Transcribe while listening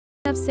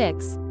of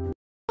 6.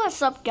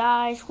 What's up,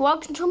 guys?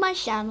 Welcome to my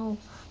channel.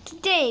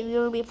 Today we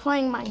will be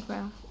playing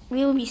Minecraft.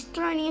 We will be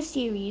starting a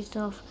series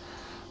of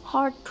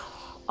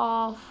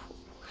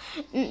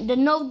the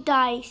No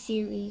Die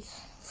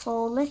series.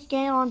 So let's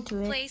get on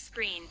to it. Play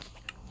screen.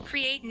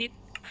 Create new.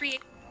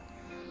 Create.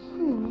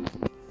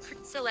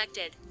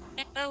 Selected.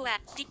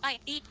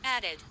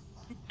 Added.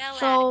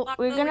 So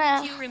we're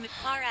gonna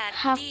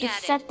have to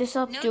set this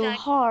up to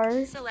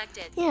hard.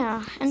 Selected.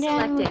 Yeah, and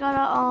then we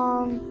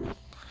gotta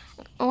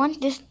I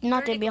want this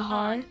not to be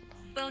hard.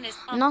 Bonus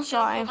Not sure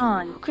I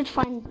on. could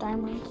find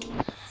diamonds.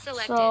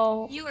 Selected.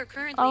 So You are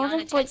currently I'll on a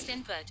just put text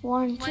input.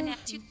 1,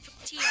 2.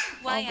 Y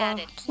well,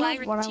 added. it's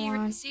not what I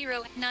want.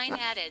 0 9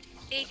 added.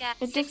 8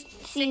 It 6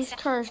 just sees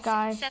curse,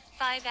 guys.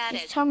 5 added.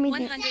 Just tell me to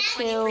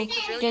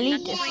 123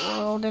 delete this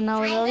world and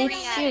I'll delete the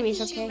series,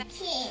 okay?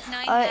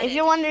 9 If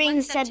you're wondering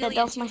who said that,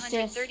 that was my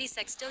sis.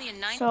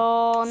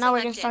 So now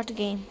we're gonna start the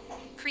game.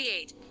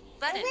 Create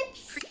button.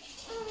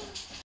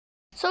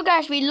 So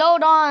guys, we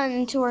load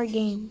on to our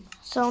game.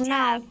 So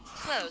now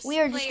Close. we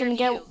are just gonna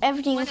get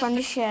everything from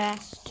the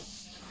chest.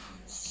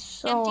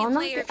 So I'm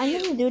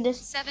gonna do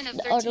this 7 of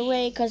the 13. other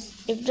way,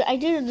 because if I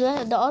do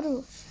the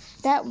other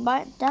that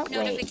way,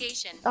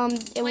 Notification.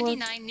 it 29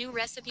 will. new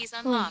recipes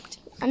unlocked.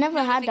 I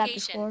never had that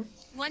Notification. before.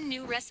 1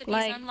 new recipe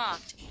Like-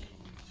 unlocked.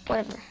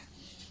 Whatever.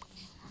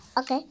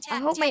 Okay. I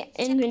Tab, hope my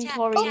tab,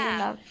 inventory tab,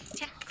 isn't up.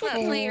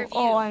 Player view.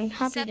 Oh, I'm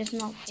happy Sub- this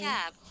not full.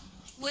 Tab.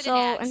 Wooden So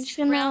axe. I'm just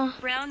gonna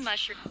brown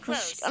mushroom.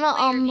 Close. gonna,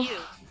 Player view.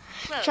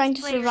 Close. trying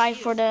to Player survive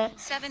view. for the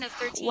 7 of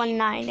 13.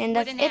 1-9, and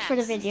that's Wooden it for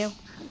the axe. video.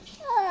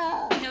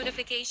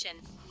 Notification.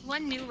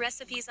 1 new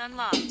recipes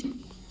unlocked.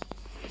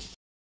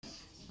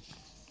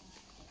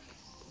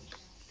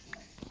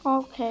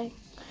 Okay.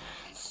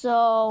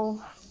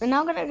 So we're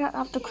now gonna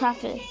have to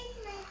craft it.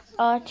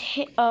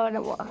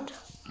 The what?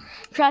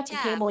 Crafting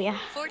Tab. table, yeah.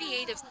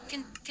 48 of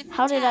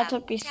How did that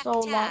tab, took me tab, so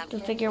long tab. to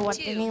figure what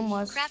the 2. name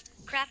was?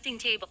 Crafting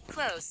table.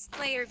 Close.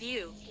 Player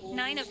view.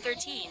 9 of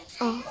 13.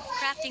 Oh,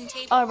 Crafting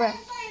table. alright.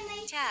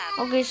 Tab.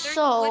 Okay,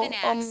 so wooden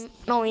axe.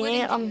 no, we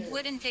need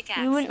wooden pickaxe.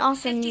 we would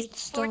also 50 need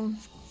stone.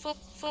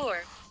 4.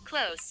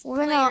 Close. We're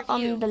gonna Player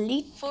view.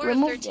 delete, 4 of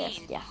remove 13. this,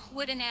 yeah.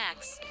 Wooden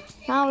axe.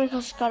 Now we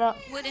just gotta.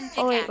 Wooden pickaxe.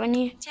 Oh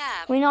wait,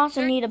 Tab. we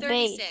also need a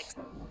base. 36.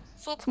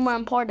 It's more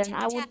important.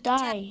 I would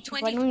die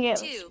if I don't get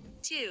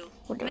 2.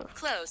 whatever.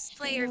 Close.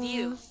 Player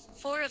view.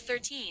 4 of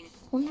 13.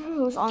 Wonder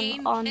who's on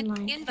Game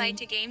online. invite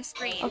to game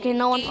screen. Okay,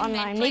 no one's Game and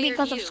online. Maybe player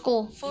because of view.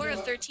 school. 4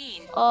 of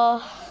 13.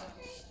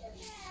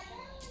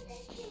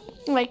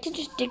 Like to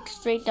just dig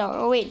straight down.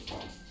 Oh wait,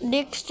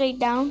 dig straight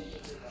down.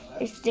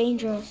 It's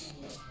dangerous.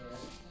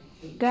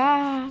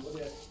 God.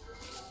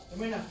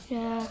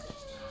 Yeah.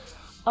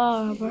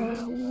 Oh, bro,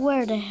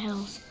 where the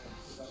hell's?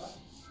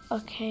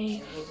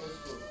 Okay.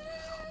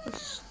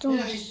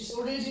 Stone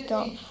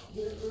stuff.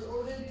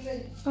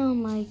 Oh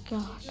my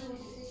god.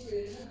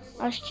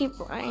 I just keep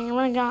running. Oh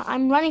my god,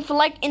 I'm running for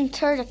like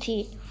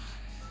eternity.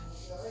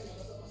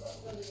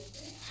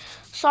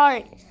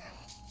 Sorry.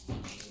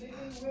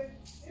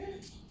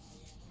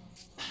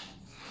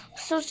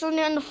 Still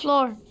near on the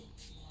floor.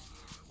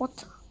 What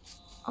the?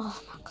 Oh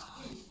my god.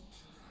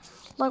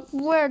 Like,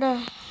 where the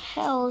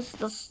hell is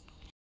this?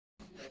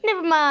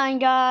 Never mind,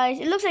 guys.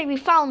 It looks like we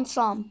found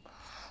some.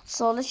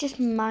 So let's just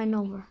mine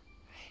over.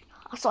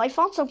 So I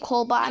found some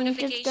coal, but I'm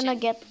just gonna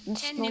get the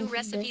 10 new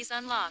recipes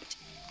unlocked.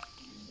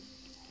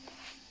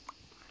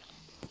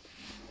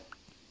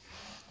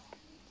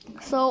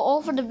 So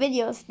all for the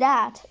video is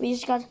that we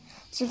just got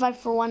survive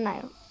for 1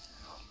 night.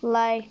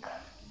 Like,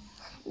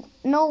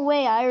 no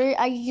way.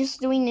 I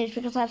just doing this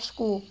because I have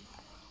school.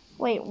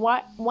 Wait,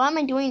 why am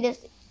I doing this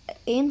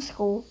in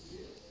school?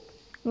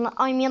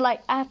 I mean,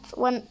 like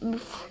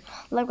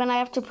when I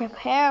have to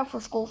prepare for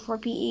school for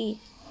PE,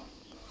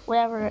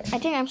 whatever. I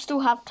think I still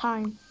have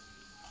time,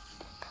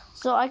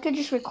 so I could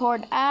just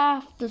record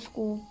after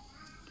school.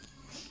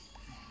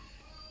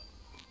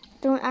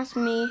 Don't ask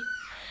me.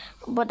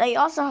 But I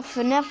also have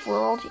FNAF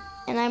World,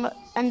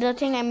 and the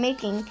thing I'm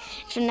making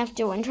is FNAF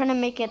 2. I'm trying to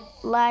make it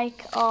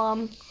like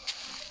a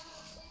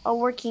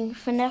working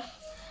FNAF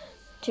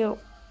 2.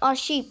 Oh,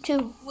 sheep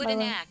too.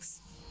 Wooden axe.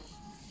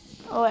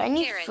 Oh, I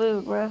need Carrot.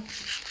 food, bro.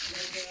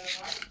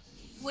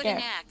 Wooden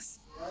There. axe.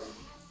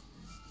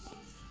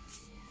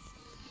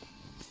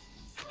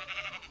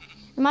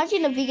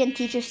 Imagine a vegan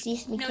teacher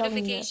sees me killing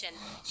this. Notification.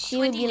 She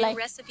would 20 be new like,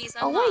 recipes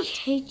 "Oh, I unlocked.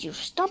 hate you.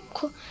 Stop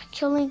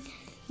killing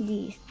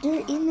these.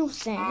 They're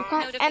innocent. You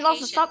can't, and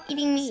also stop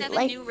eating meat. 7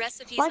 Like, new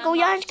recipes oh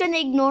yeah, I'm unlocked. just gonna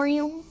ignore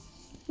you,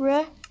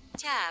 bruh.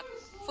 Tab.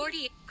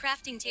 40.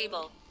 Crafting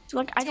table.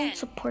 Look, I 10. don't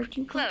support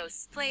you.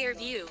 Close. Player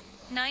view.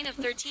 9 of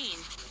 13.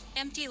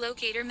 Empty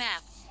locator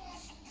map.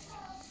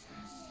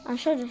 I'm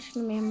sure there's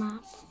gonna be a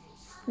map.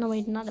 No,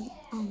 wait, not a.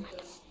 Oh my.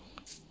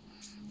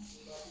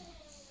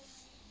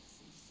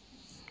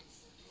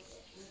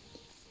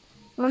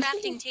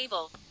 Crafting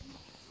table.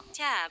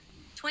 Tab.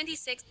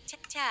 26.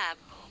 Tab.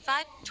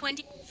 5.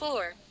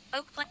 24.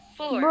 Oak plank.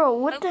 4. Bro,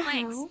 what oak the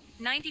planks. hell?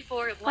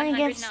 94 of Why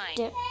against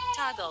 109. it?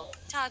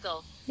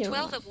 Toggle.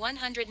 12 of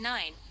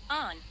 109.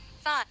 On.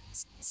 5.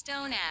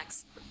 Stone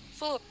axe.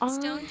 4.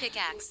 Stone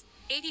pickaxe.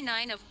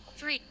 89 of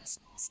 3.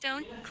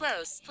 Stone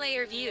close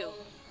player view.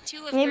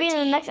 2 of Maybe in the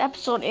 13. next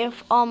episode,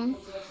 if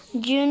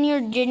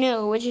Junior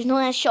Genu, which is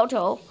known as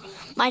Shoto,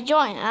 might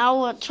join, I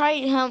will try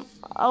him.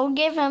 I will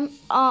give him.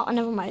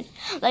 Never mind.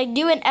 Like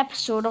do an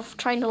episode of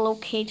trying to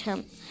locate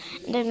him,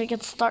 and then we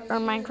can start our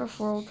Minecraft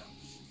world.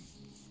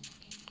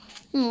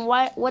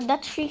 Why? What?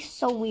 That tree's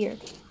so weird.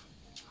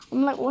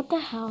 I'm like, what the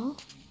hell?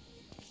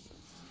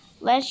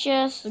 Let's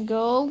just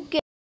go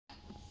get.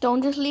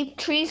 Don't just leave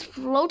trees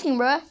floating,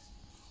 bruh.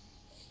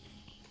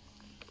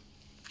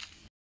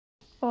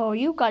 Oh,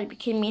 you gotta be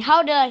kidding me.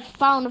 How did I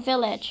found a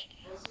village?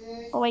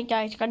 Oh wait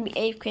guys, gotta be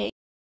AFK.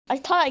 I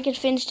thought I could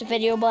finish the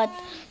video, but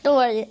don't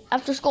worry.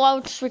 After school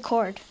I'll just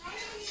record.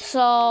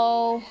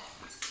 So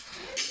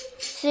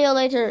see you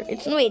later.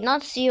 Wait,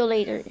 not see you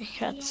later.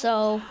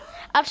 So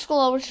after school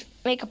I'll just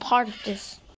make a part of this.